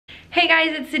Hey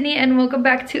guys, it's Sydney and welcome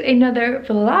back to another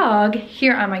vlog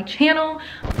here on my channel.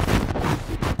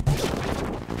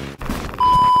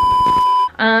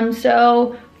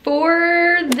 So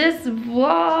for this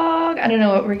vlog, I don't know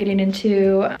what we're getting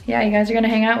into. Yeah, you guys are gonna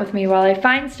hang out with me while I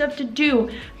find stuff to do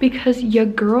because your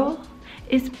girl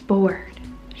is bored.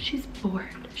 She's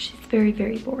bored. She's very,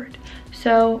 very bored.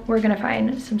 So we're gonna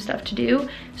find some stuff to do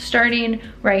starting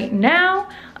right now.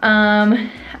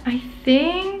 I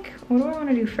think, what do I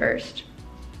wanna do first?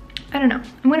 I don't know,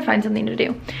 I'm gonna find something to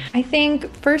do. I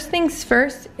think first things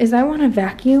first is I wanna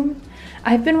vacuum.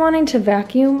 I've been wanting to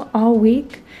vacuum all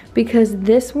week because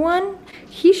this one,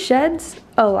 he sheds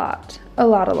a lot.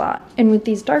 And with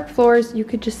these dark floors, you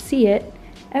could just see it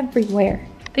everywhere.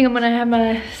 I think I'm gonna have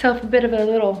myself a bit of a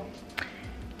little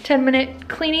 10-minute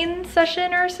cleaning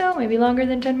session or so, maybe longer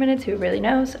than 10 minutes, who really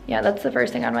knows? Yeah, that's the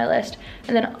first thing on my list.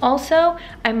 And then also,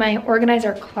 I might organize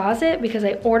our closet because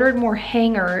I ordered more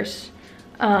hangers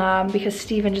because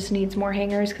Steven just needs more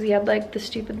hangers because he had like the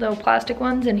stupid little plastic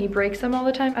ones and he breaks them all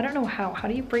the time. I don't know how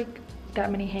do you break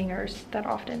that many hangers that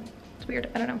often? It's weird,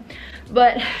 I don't know.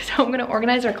 But, so I'm gonna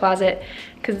organize our closet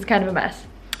because it's kind of a mess.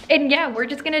 And yeah, we're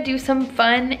just gonna do some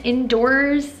fun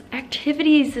indoors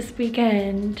activities this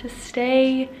weekend to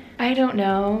stay, I don't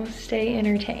know, stay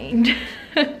entertained.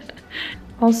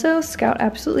 Also, Scout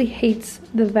absolutely hates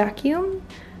the vacuum,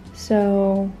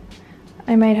 so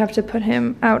I might have to put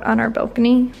him out on our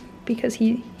balcony because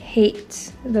he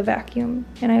hates the vacuum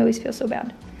and I always feel so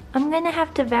bad. I'm gonna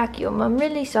have to vacuum. I'm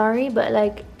really sorry, but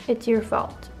like, it's your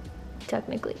fault,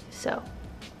 technically. So,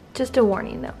 just a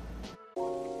warning though.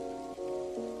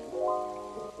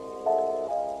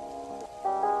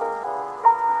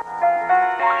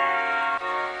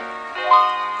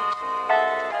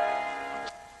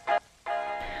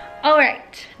 All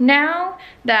right, now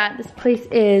that this place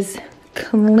is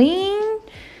clean,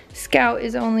 Scout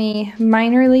is only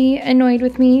minorly annoyed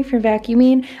with me for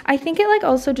vacuuming. I think it like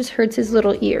also just hurts his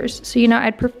little ears. So, you know,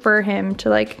 I'd prefer him to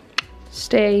like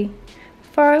stay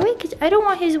far away because I don't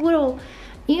want his little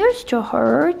ears to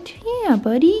hurt. Yeah,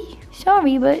 buddy.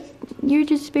 Sorry, but you're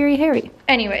just very hairy.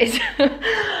 Anyways,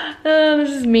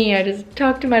 this is me. I just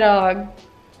talk to my dog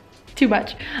too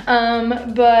much.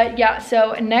 But yeah,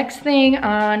 so next thing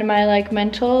on my like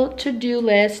mental to-do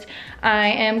list, I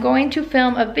am going to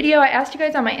film a video. I asked you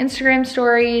guys on my Instagram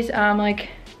stories, like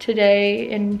today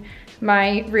in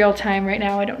my real time right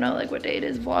now. I don't know like what day it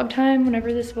is, vlog time,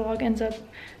 whenever this vlog ends up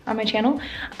on my channel.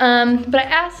 But I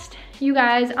asked you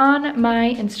guys on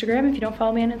my Instagram, if you don't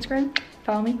follow me on Instagram,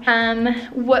 follow me,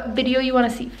 what video you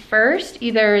want to see first,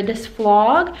 either this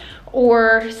vlog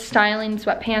or styling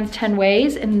sweatpants 10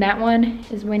 ways, and that one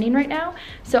is winning right now.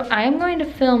 So I am going to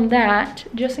film that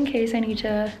just in case I need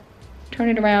to turn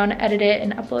it around, edit it,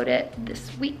 and upload it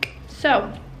this week. So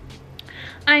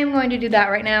I am going to do that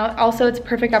right now. Also, it's a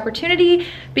perfect opportunity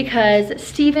because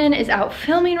Steven is out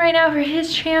filming right now for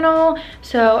his channel.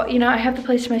 So, you know, I have the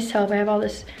place to myself. I have all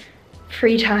this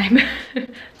free time,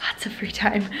 lots of free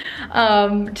time,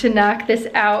 to knock this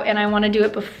out, and I want to do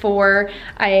it before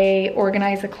I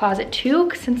organize the closet too,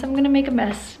 since I'm gonna make a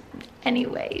mess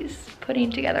anyways,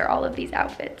 putting together all of these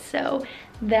outfits. So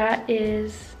that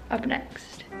is up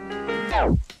next.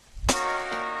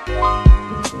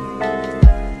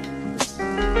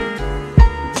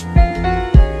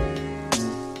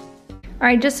 All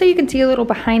right, just so you can see a little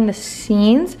behind the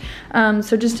scenes,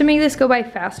 so just to make this go by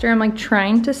faster, I'm like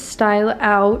trying to style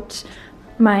out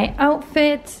my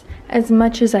outfits as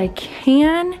much as I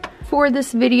can for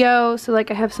this video. So like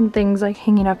I have some things like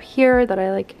hanging up here that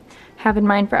I like have in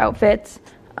mind for outfits.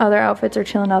 Other outfits are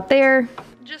chilling out there.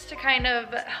 Just to kind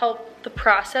of help the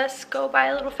process go by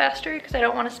a little faster because I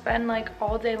don't want to spend like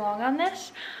all day long on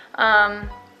this.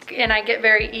 And I get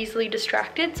very easily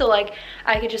distracted, so like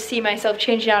I could just see myself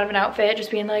changing out of an outfit,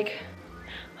 just being like,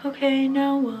 okay,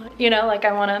 now what? You know, like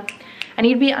I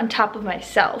need to be on top of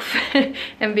myself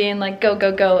and being like, go,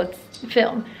 go, go, let's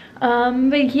film.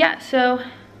 But yeah, so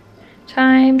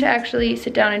time to actually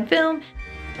sit down and film.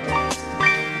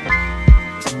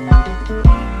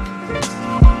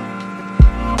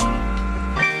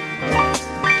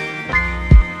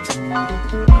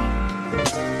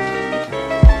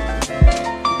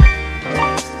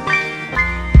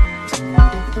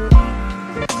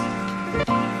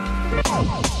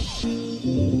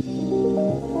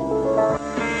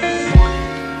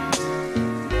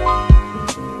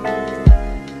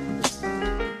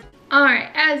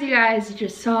 As you guys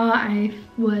just saw, I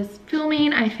was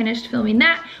filming. I finished filming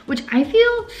that, which I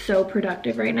feel so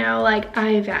productive right now. Like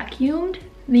I vacuumed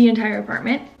the entire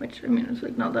apartment, which I mean, it's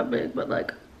like not that big, but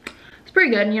like it's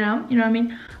pretty good, you know what I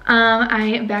mean?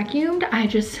 I vacuumed. I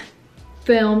just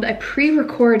filmed, I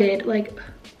pre-recorded, like,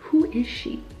 who is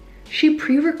she? She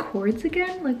pre-records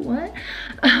again? Like what?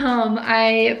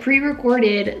 I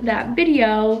pre-recorded that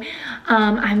video.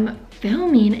 I'm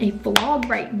filming a vlog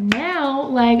right now.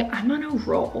 Like, I'm on a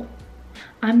roll.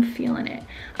 I'm feeling it.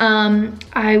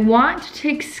 I want to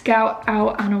take Scout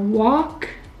out on a walk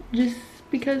just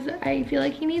because I feel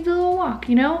like he needs a little walk,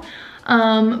 you know?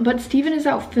 But Steven is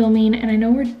out filming, and I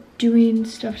know we're doing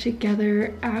stuff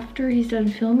together after he's done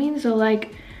filming, so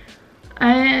like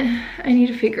I need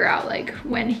to figure out like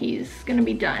when he's gonna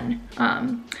be done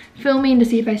filming to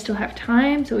see if I still have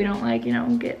time so we don't like, you know,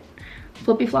 get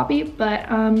flippy floppy. But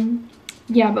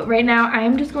yeah, but right now I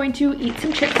am just going to eat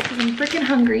some chips because I'm freaking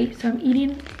hungry. So I'm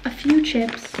eating a few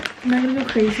chips. I'm not gonna go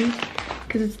crazy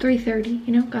because it's 3:30,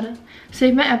 you know, gotta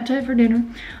save my appetite for dinner.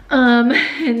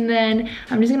 And then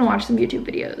I'm just gonna watch some YouTube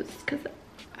videos because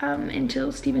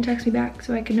until Steven texts me back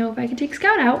so I can know if I can take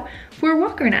Scout out for a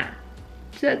walk or not.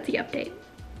 So that's the update.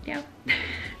 Yeah.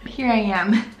 Here I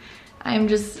am. I'm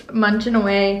just munching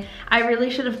away. I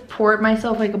really should have poured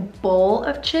myself like a bowl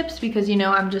of chips because, you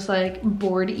know, I'm just like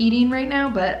bored eating right now,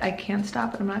 but I can't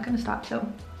stop and I'm not gonna stop,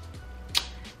 so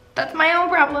that's my own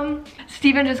problem.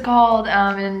 Steven just called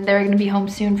and they're gonna be home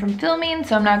soon from filming,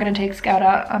 so I'm not gonna take Scout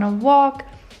out on a walk.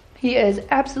 He is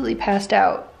absolutely passed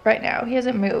out right now. He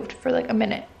hasn't moved for like a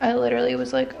minute. I literally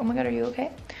was like, oh my God, are you okay?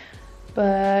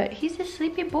 But he's a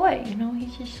sleepy boy, you know,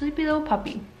 he's a sleepy little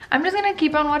puppy. I'm just gonna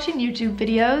keep on watching YouTube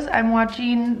videos. I'm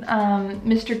watching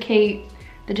Mr. Kate,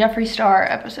 the Jeffree Star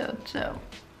episode, so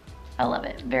I love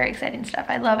it. Very exciting stuff.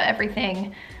 I love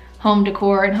everything home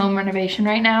decor and home renovation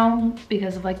right now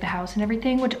because of like the house and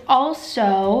everything, which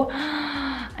also,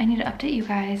 I need to update you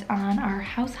guys on our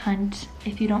house hunt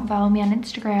if you don't follow me on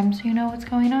Instagram so you know what's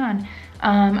going on.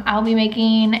 I'll be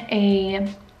making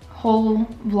a whole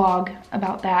vlog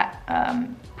about that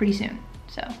pretty soon,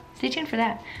 so stay tuned for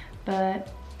that.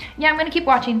 But yeah, I'm gonna keep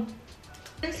watching.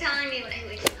 Telling me what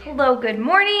we should do. Hello, good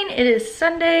morning. It is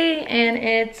Sunday and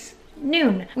it's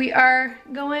noon. We are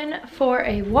going for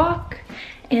a walk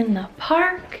in the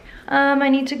park. I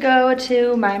need to go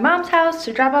to my mom's house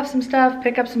to drop off some stuff,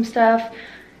 pick up some stuff,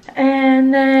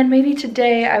 and then maybe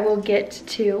today I will get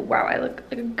to, wow, I look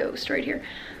like a ghost right here.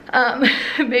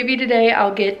 Maybe today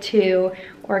I'll get to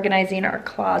organizing our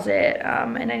closet,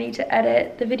 and I need to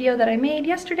edit the video that I made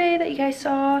yesterday that you guys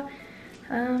saw.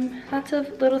 Lots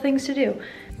of little things to do.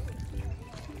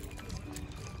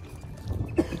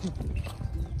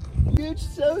 Scooch,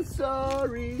 so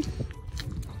sorry.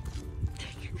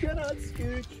 Cannot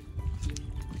Scooch.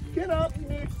 Cannot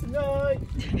move tonight.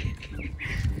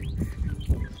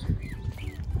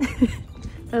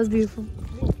 That was beautiful.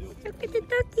 Look at the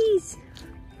duckies.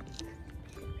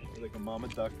 Like a mama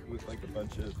duck with like a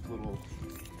bunch of little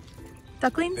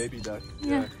Ducklings? baby ducks.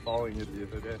 Yeah. Following it the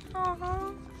other day.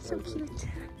 Aww, so cute.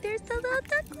 There's the little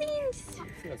ducklings.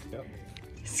 Yeah,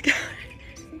 Scout.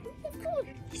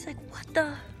 He's like, what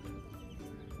the?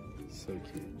 so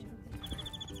cute.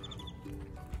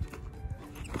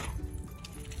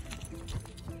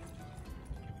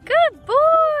 Good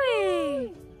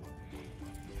boy.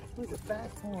 Look, a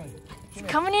fast one. He's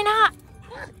coming in hot.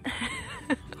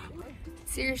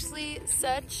 Seriously,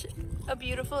 such a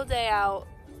beautiful day out,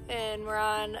 and we're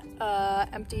on an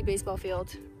empty baseball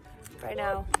field right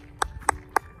now.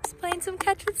 Just playing some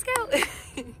catch with Scout.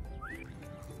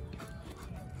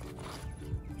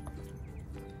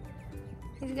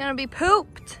 He's gonna be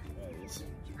pooped.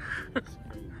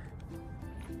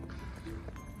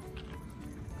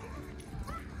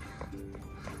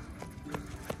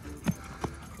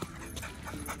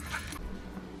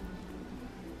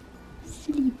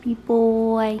 Sleepy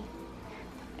boy.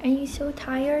 Are you so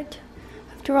tired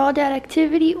after all that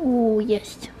activity? Oh,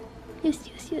 yes. Yes,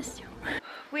 yes, yes.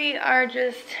 We are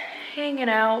just hanging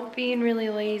out, being really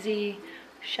lazy,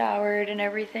 showered and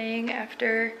everything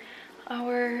after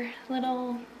our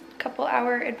little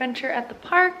couple-hour adventure at the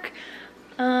park.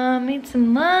 Made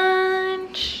some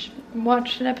lunch,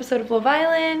 watched an episode of Love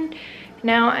Island.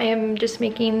 Now I am just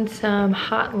making some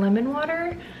hot lemon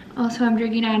water. Also, I'm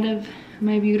drinking out of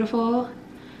my beautiful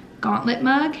gauntlet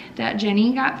mug that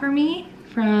Jenny got for me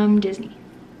from Disney.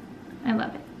 I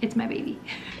love it. It's my baby.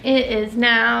 It is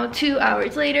now 2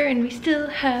 hours later and we still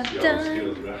have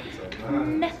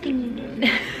done nothing.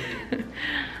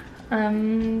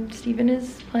 Steven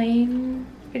is playing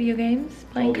video games,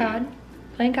 playing COD.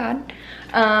 I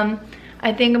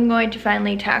think I'm going to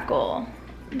finally tackle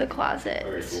the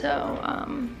closet. So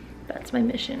that's my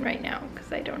mission right now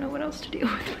because I don't know what else to do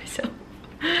with myself.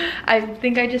 I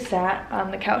think I just sat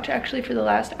on the couch actually for the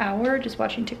last hour just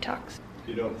watching TikToks.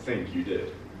 You don't think you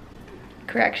did?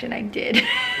 Correction, I did.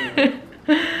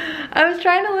 I was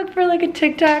trying to look for like a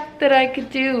TikTok that I could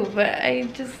do, but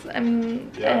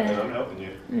I'm Yeah, and I'm helping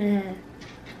you.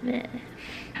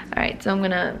 All right, so I'm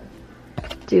gonna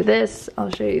do this.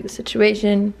 I'll show you the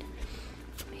situation.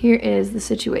 Here is the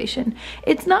situation.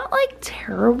 It's not like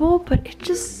terrible, but it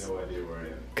just No idea where I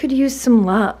am. could use some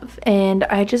love. And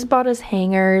I just bought us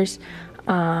hangers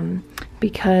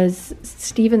because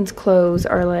Steven's clothes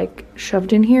are like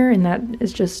shoved in here, and that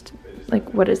is just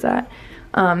like, what is that?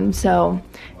 So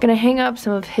I'm gonna hang up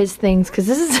some of his things because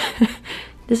this is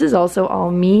this is also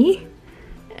all me,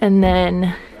 and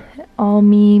then all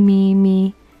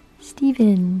me,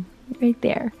 Steven right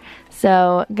there.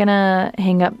 So gonna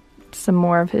hang up some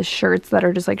more of his shirts that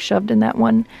are just like shoved in that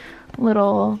one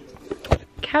little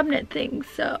cabinet thing.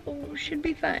 So should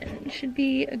be fun, should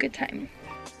be a good time.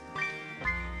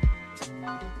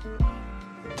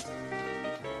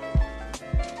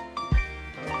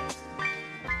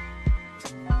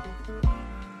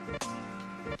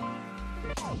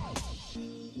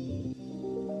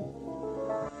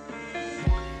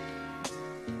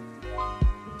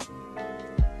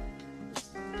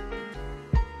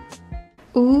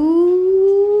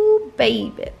 Ooh,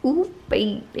 baby. Ooh,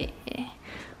 baby.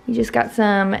 We just got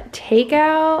some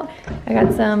takeout. I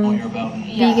got some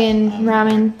vegan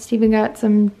ramen. Steven got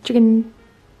some chicken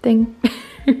thing.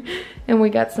 And we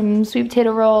got some sweet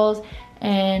potato rolls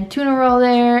and tuna roll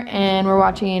there. And we're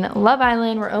watching Love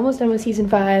Island. We're almost done with season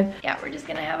 5. Yeah, we're just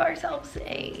gonna have ourselves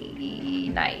a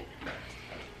night.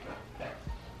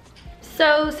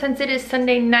 So since it is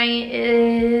Sunday night, it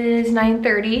is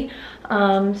 9:30.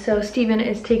 So Steven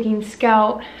is taking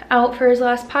Scout out for his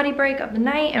last potty break of the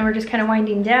night, and we're just kind of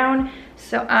winding down.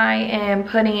 So I am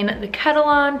putting the kettle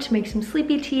on to make some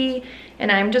sleepy tea, and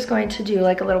I'm just going to do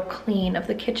like a little clean of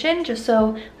the kitchen, just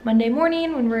so Monday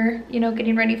morning when we're, you know,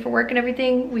 getting ready for work and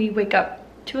everything, we wake up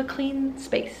to a clean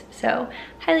space. So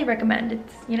highly recommend.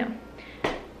 It's, you know,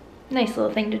 nice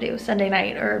little thing to do Sunday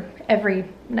night or every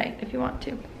night if you want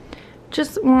to.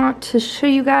 Just want to show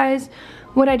you guys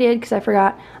what I did because I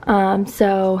forgot.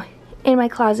 So in my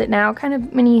closet now, kind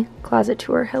of mini closet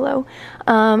tour, hello.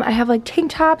 I have like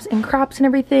tank tops and crops and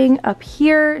everything up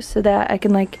here so that I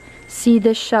can like see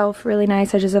this shelf really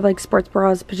nice. I just have like sports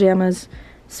bras, pajamas,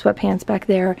 sweatpants back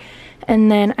there. And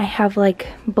then I have like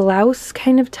blouse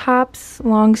kind of tops,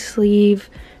 long sleeve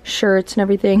shirts and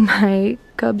everything, my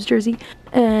Cubs jersey.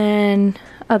 And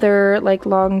other like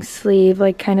long sleeve,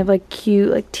 like kind of like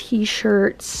cute like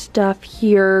t-shirt stuff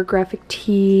here, graphic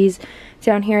tees.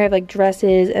 Down here I have like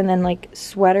dresses and then like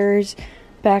sweaters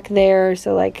back there,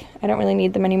 so like I don't really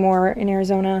need them anymore in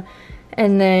Arizona.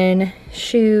 And then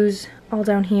shoes all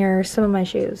down here. Some of my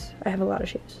shoes, I have a lot of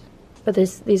shoes, but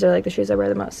these are like the shoes I wear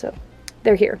the most, so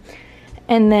they're here.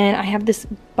 And then I have this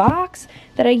box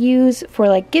that I use for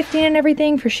like gifting and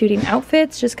everything for shooting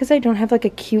outfits, just because I don't have like a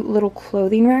cute little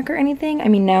clothing rack or anything. I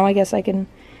mean, now I guess I can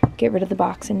get rid of the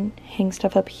box and hang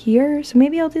stuff up here, so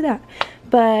maybe I'll do that.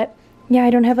 But yeah, I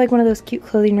don't have like one of those cute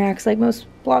clothing racks like most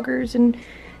bloggers and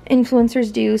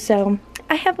influencers do, so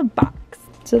I have a box,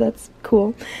 so that's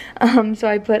cool. So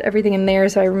I put everything in there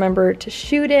so I remember to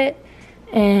shoot it.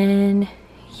 And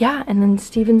yeah, and then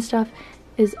Steven's stuff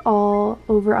is all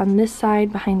over on this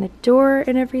side behind the door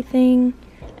and everything.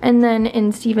 And then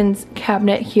in Steven's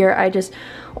cabinet here, I just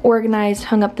organized,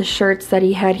 hung up the shirts that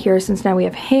he had here, since now we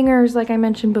have hangers like I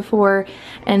mentioned before,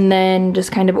 and then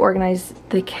just kind of organized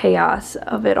the chaos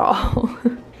of it all.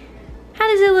 How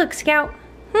does it look, Scout?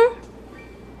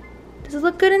 Does it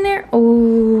look good in there?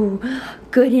 Oh,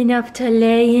 good enough to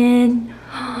lay in.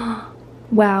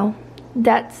 Wow,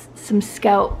 that's some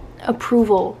Scout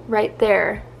approval right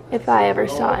there, if I ever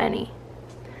saw any.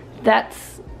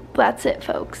 That's it,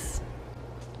 folks.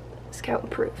 Scout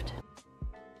approved.